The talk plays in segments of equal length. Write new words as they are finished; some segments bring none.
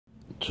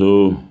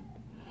2.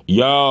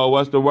 Yo,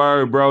 what's the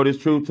word, bro? This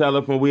Truth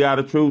Teller from We Are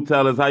the Truth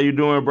Tellers. How you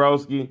doing,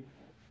 broski?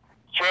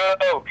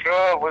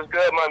 True. What's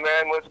good, my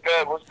man? What's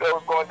good? What's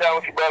going down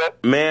with you, brother?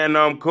 Man,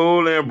 I'm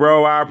coolin',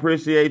 bro. I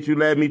appreciate you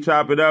letting me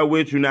chop it up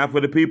with you. Now, for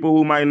the people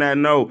who might not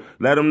know,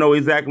 let them know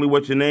exactly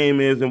what your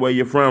name is and where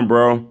you're from,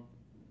 bro. Yo,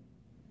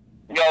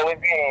 what's going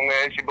on,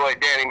 man? It's your boy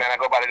Danny, man. I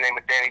go by the name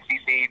of Danny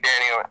CC,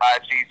 Danny on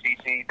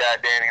IG,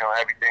 Danny on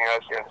everything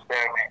else, you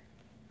understand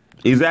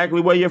me? Exactly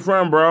where you're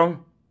from, bro.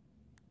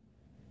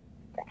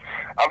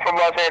 I'm from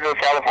Los Angeles,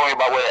 California,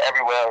 by way of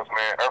everywhere else,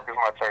 man. Earth is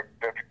my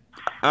turf.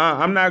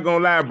 I'm not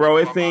gonna lie, bro.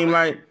 It seemed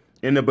like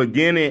in the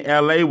beginning,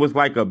 LA was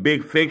like a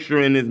big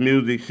fixture in this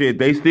music shit.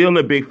 They still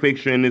a big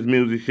fixture in this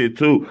music shit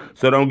too.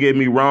 So don't get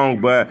me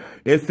wrong, but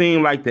it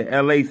seemed like the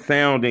LA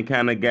sound and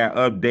kind of got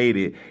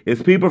updated.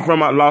 Is people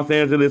from Los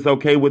Angeles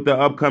okay with the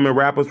upcoming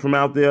rappers from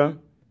out there?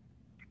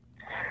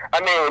 I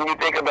mean, when you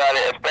think about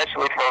it,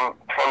 especially from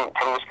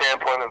the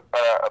standpoint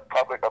of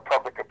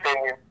public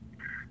opinion,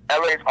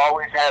 LA's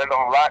always had it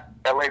on lock.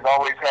 LA's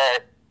always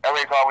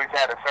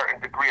had a certain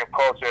degree of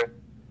culture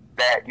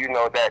that, you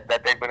know, that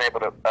they've been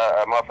able to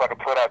motherfucking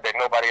put out that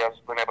nobody else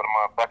has been able to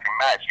motherfucking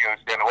match. You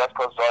understand? The West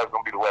Coast is always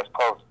gonna be the West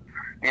Coast.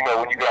 You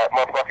know, when you got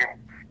motherfucking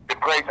the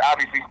greats,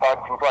 obviously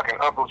starting from fucking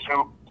Uncle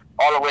Shoot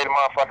all the way to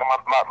motherfucking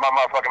my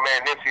motherfucking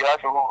man Nipsey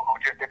Hussle, who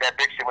just did that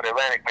big shit with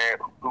Atlantic,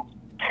 man, who's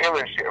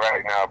killing shit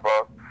right now,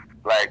 bro.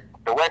 Like,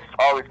 the West is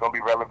always gonna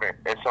be relevant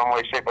in some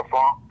way, shape, or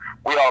form.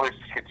 We always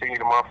continue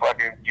to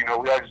motherfucking, you know,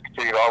 we always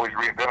continue to always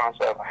reinvent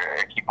ourselves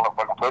and keep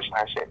motherfucking pushing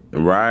that shit.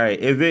 Right.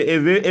 Is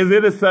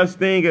it a such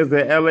thing as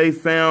the LA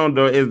sound,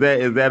 or is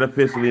that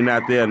officially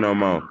not there no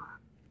more?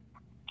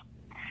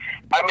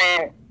 I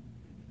mean,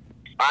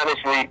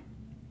 honestly,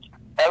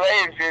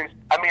 LA is just,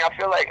 I mean, I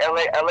feel like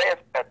LA is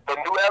the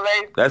new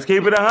LA. Let's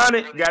keep it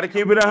 100. You gotta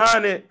keep it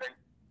 100.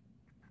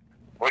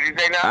 What do you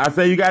say now? I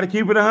say you gotta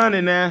keep it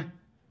 100 now.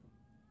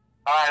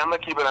 Alright, I'm gonna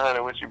keep it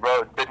 100 with you,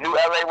 bro. The new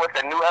LA, what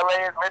the new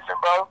LA is missing,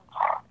 bro,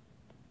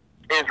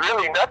 is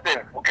really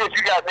nothing. Because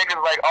you got niggas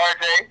like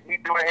RJ,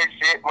 he doing his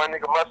shit, my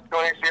nigga Must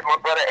doing his shit,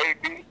 my brother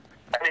AD,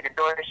 that nigga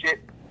doing his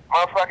shit.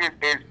 Motherfuckers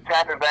is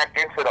tapping back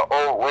into the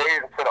old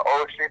ways, into the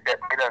old shit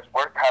that made us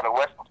work, how the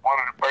West was born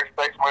in the first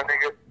place, my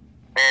nigga.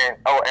 And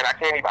I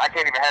can't even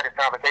have this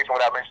conversation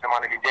without mentioning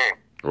my nigga Game.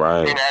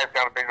 Right. I can't have this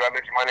conversation without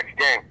mentioning my nigga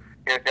Game.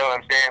 You understand what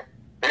I'm saying?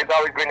 There's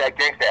always been that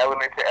gangster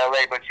element to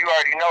LA, but you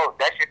already know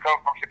that shit come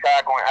from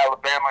Chicago and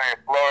Alabama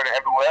and Florida and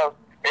everywhere else.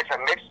 It's a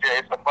mixture.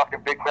 It's a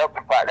fucking big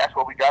melting pot. That's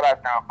what we got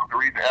our sound from. The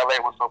reason LA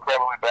was so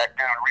prevalent back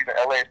then, and the reason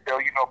LA is still,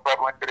 you know,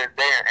 prevalent to this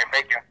day and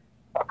making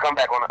a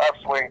comeback on the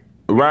upswing.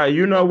 Right,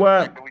 you know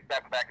what? We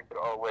tap back into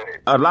the old ways.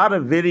 A lot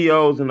of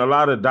videos and a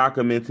lot of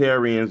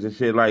documentarians and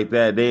shit like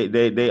that,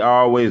 they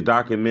always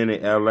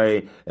documented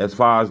LA as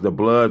far as the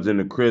Bloods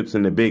and the Crips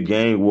and the big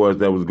gang wars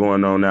that was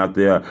going on out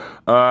there.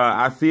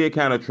 I see it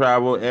kind of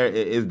travel.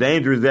 It's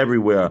dangerous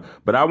everywhere.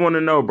 But I want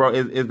to know, bro,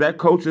 is that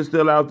culture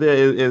still out there?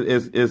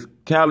 Is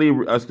Cali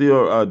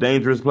still a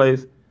dangerous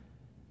place?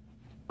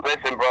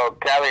 Listen, bro,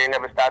 Cali ain't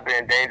never stopped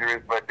being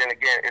dangerous, but then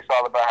again, it's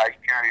all about how you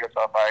carry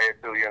yourself out here,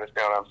 too. You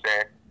understand what I'm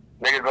saying?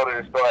 Niggas go to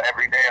the store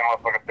every day and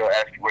motherfuckers still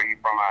ask you where you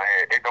from out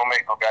here. It don't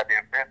make no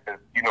goddamn sense because,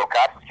 you know,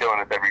 cops is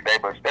killing us every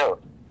day, but still.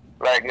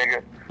 Like,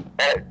 nigga,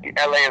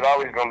 LA is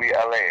always going to be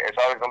LA.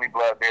 It's always going to be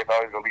blood there. It's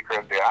always going to be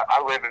Crip there.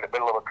 I live in the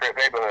middle of a Crip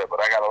neighborhood,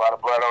 but I got a lot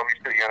of blood on me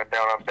too. You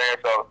understand what I'm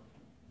saying? So,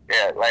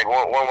 yeah, like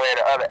one way or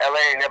the other,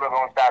 LA ain't never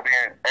going to stop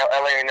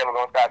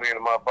being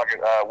the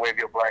motherfucking wave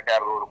your black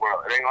capital of the world.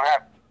 It ain't going to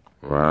happen.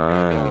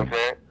 Right. You know what I'm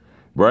saying?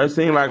 Bro,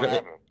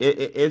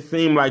 it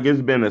seemed like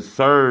it's been a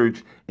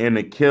surge in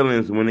the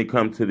killings when it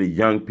comes to the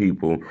young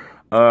people,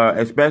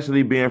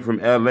 especially being from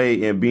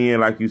LA and being,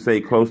 like you say,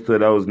 close to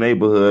those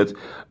neighborhoods.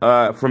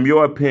 From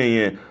your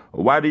opinion,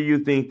 why do you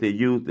think the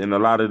youth and a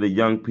lot of the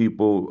young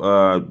people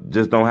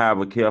just don't have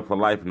a care for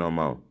life no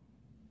more?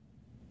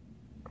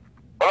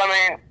 Well,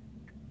 I mean,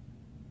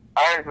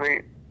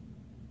 honestly,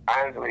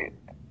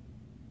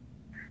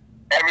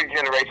 every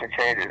generation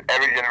changes.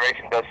 Every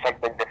generation does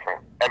something different.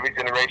 Every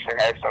generation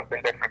has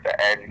something different to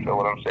add. You know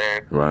what I'm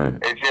saying? Right.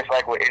 It's just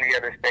like with any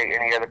other state,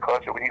 any other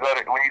culture. When you go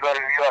to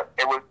New York,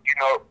 it was, you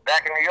know,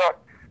 back in New York,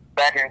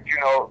 you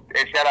know,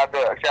 and shout out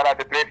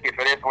to Biscuit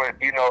for this one.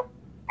 You know,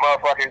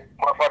 motherfuckers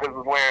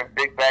was wearing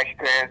big baggy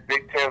pants,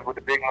 big Timbs with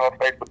the big North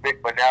Face,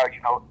 but now, you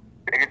know,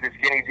 niggas is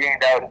skinny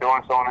jeans out and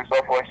doing so on and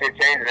so forth. Shit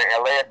changes. In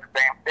LA, it's the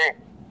same thing.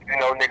 You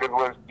know, niggas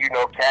was, you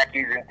know,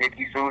 khakis and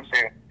Dickie suits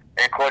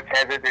and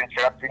Cortezes and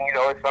Chucks, and, you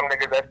know, it's some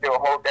niggas that still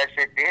hold that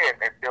shit dear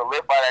and still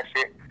live by that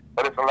shit,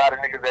 but it's a lot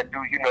of niggas that do,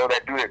 you know,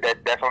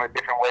 that's on a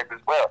different wave as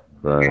well.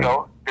 Right. You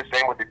know, the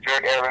same with the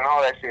jerk era and all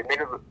that shit.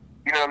 Niggas,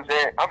 you know what I'm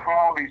saying? I'm from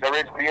Long Beach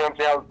originally, you know what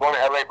I'm saying? I was born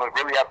in LA, but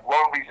really,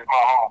 Long Beach is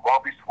my home.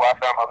 Long Beach is where I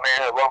found my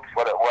manhood. Long Beach is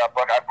where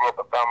I grew up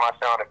and found my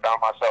sound and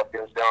found myself,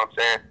 you understand what I'm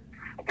saying?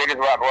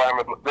 Niggas walk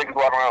around with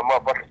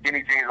motherfucking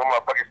skinny jeans on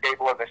motherfucking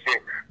skateboards and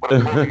shit with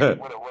a 40 and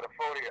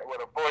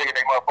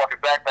they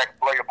motherfucking backpack and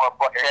blow your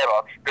motherfucking head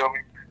off, you feel me?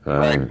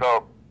 Right. Like,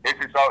 so it's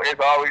just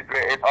it's always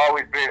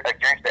been a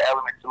gangster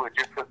element to it.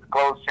 Just because the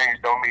clothes change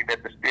don't mean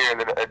that the spirit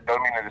of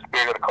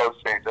the clothes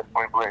change. That's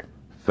point blank.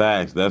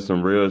 Facts. That's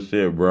some real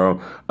shit, bro.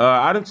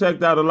 I done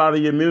checked out a lot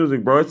of your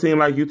music, bro. It seemed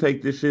like you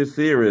take this shit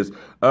serious.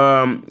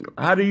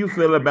 How do you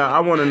feel about? I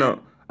want to know.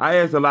 I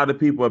asked a lot of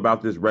people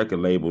about this record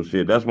label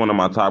shit. That's one of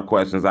my top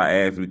questions I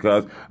ask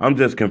because I'm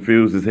just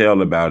confused as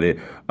hell about it.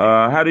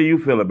 How do you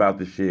feel about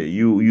the shit?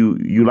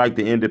 You like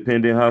the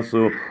independent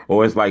hustle,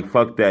 or it's like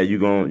fuck that? You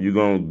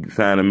gonna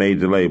sign a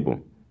major label?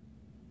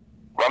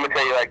 Well, I'm gonna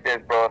tell you like this,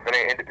 bro. If it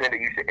ain't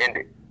independent, you should end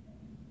it.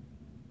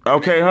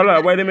 Okay, hold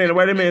up. Wait a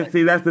minute.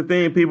 See, that's the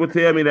thing. People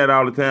tell me that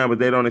all the time, but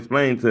they don't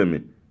explain to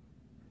me.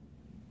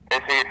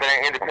 And see, if it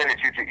ain't independent,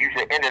 you should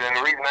end it. And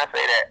the reason I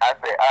say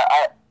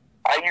that,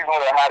 I use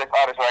one of the hottest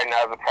artists right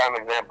now as a prime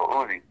example,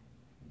 Uzi.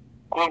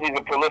 Uzi's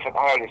a prolific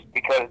artist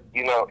because,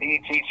 you know,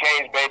 he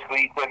changed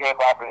basically, he took hip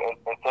hop and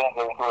turned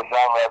it into a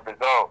genre of his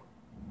own.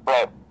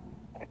 But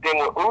the thing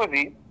with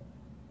Uzi,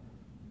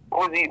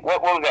 what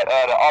was that?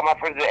 All My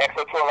Friends Did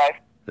EXO Tour Life?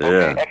 Yeah.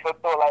 Okay, EXO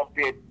Tour Life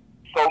did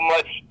so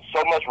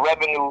much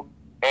revenue,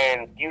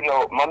 and you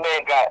know, my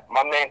man got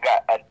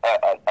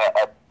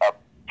a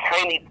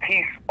tiny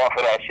piece off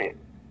of that shit.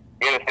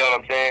 You understand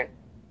what I'm saying?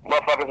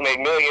 Motherfuckers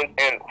made millions,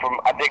 and from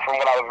what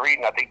I was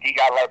reading, I think he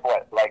got like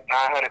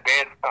 900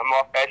 bands something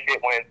off that shit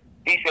when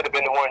he should have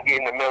been the one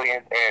getting the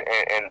millions,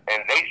 and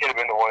they should have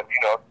been the ones, you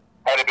know,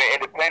 had it been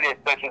independent,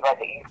 such as like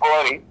the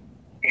E40,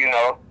 you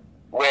know,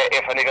 where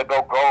if a nigga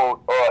go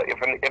gold, or if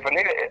a nigga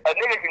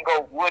can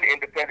go wood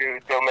independent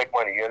and still make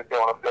money. You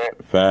understand what I'm saying?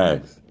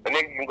 Facts. A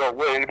nigga can go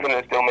wood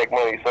independent and still make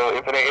money. So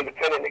if it ain't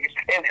independent, niggas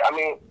can. I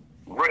mean,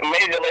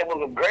 major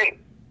labels are great.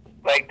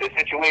 Like the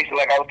situation,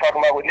 like I was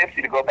talking about with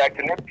Nipsey, to go back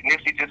to Nipsey.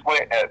 Nipsey just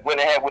went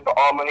ahead with the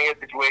All Money In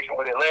situation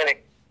with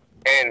Atlantic,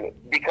 and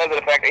because of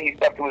the fact that he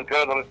stuck to his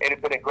guns on his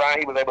independent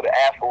grind, he was able to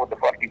ask for what the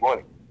fuck he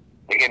wanted.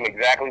 They gave him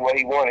exactly what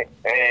he wanted.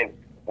 And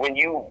when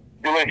you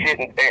doing shit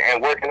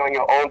and working on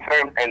your own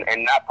terms and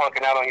not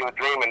punking out on your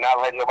dream and not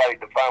letting nobody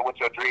define what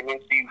your dream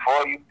is to you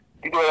for you,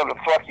 you do whatever the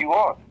fuck you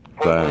want.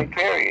 Point blank,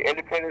 period.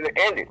 Independent and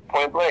ended.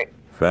 Point blank.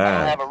 I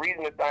don't have a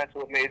reason to sign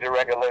to a major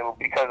record label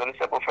because of the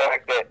simple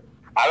fact that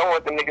I don't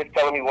want the niggas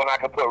telling me when I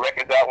can put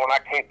records out, when I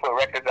can't put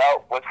records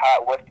out, what's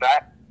hot, what's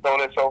not, so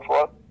on and so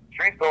forth.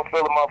 Streets don't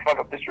feel the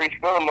motherfucker. The streets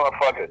feel the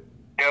motherfucker.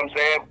 You know what I'm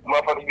saying?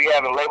 Motherfuckers be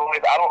having label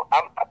lists.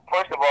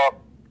 First of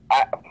all,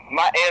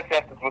 my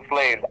ancestors were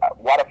slaves.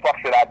 Why the fuck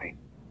should I be?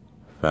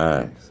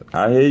 Facts.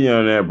 I hear you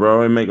on that,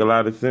 bro. It make a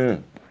lot of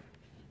sense.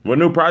 What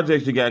new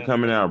projects you got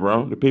coming out,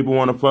 bro? The people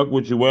want to fuck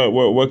with you.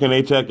 What can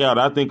they check out?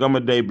 I think I'm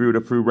going to debut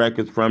a few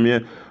records from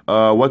you.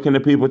 What can the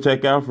people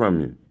check out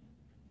from you?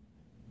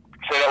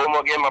 Say that one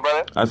more again, my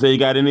brother. I say you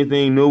got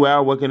anything new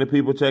out? What can the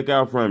people check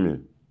out from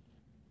you?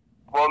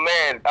 Well,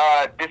 man,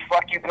 this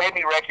Fuck You Pay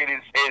Me record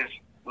is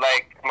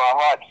like my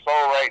heart and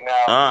soul right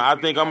now. I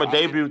think I'm going to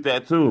debut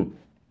that too.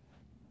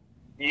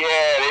 Yeah,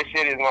 this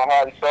shit is my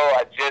heart and soul.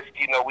 I just,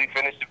 we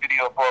finished the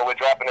video for it. We're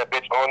dropping that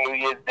bitch on New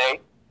Year's Day.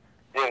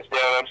 You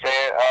understand what I'm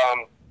saying?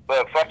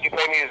 But Fuck You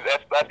Pay Me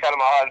that's kind of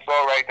my heart and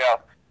soul right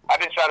now.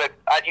 I've been trying to,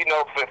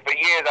 for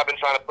years I've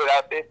been trying to put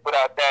out this, put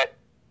out that,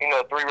 3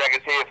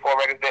 records here, 4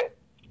 records there.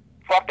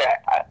 Fuck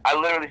that. I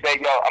literally say,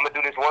 yo, I'm going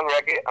to do this one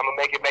record. I'm going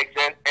to make it make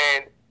sense.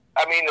 And,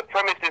 I mean, the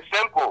premise is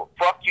simple.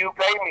 Fuck you,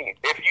 pay me.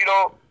 If you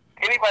don't,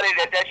 anybody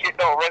that shit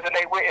don't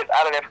resonate with is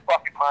out of their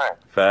fucking mind.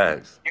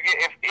 Facts.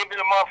 If even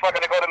a motherfucker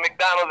that go to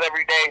McDonald's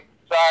every day,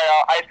 sorry,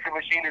 our ice cream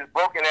machine is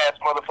broken ass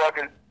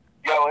motherfuckers,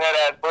 head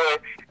ass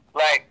boy,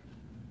 like,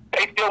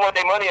 they still want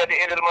their money at the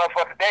end of the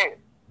motherfucking day.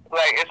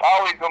 Like, it's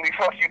always gonna be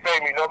fuck you, pay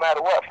me, no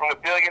matter what. From the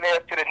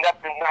billionaires to the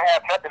nothing, not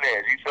have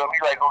nothingers. You feel me?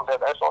 Like,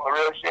 that's on the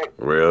real shit.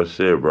 Real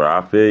shit, bro.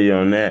 I feel you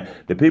on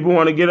that. The people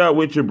want to get up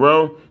with you,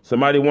 bro.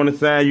 Somebody want to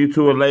sign you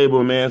to a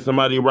label, man.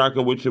 Somebody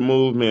rocking with your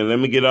movement. Let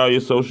me get all your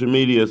social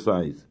media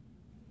sites.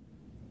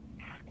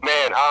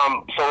 Man,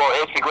 so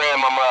on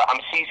Instagram, I'm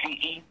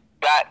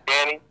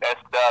CCE.Danny.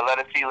 That's the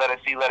letter C,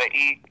 letter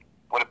E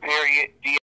with a period.